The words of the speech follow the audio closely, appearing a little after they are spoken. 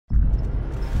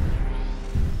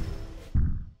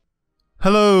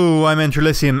Hello, I'm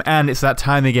EnterElysium, and it's that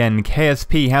time again.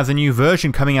 KSP has a new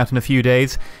version coming out in a few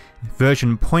days,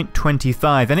 version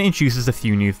 0.25, and it introduces a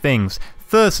few new things.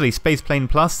 Firstly, Spaceplane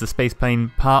Plus, the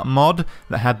Spaceplane part mod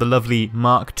that had the lovely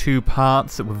Mark II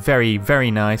parts that were very,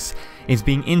 very nice, is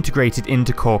being integrated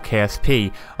into core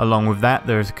KSP. Along with that,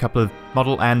 there's a couple of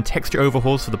model and texture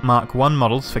overhauls for the Mark I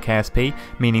models for KSP,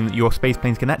 meaning that your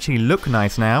spaceplanes can actually look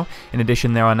nice now. In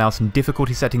addition, there are now some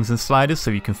difficulty settings and sliders,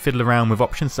 so you can fiddle around with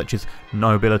options such as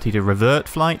no ability to revert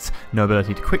flights, no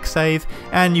ability to quick save,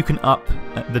 and you can up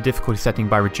the difficulty setting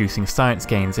by reducing science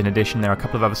gains. In addition, there are a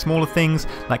couple of other smaller things,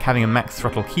 like having a max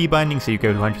throttle key binding, so you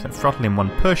go to 100% throttle in one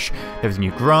push. There's a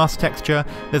new grass texture,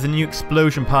 there's a new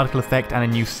explosion particle effect, and a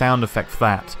new sound effect for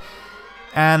that.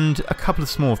 And a couple of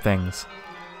small things.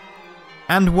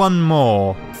 And one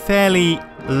more, fairly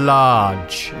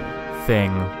large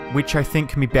thing, which I think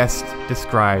can be best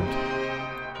described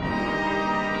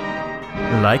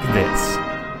like this.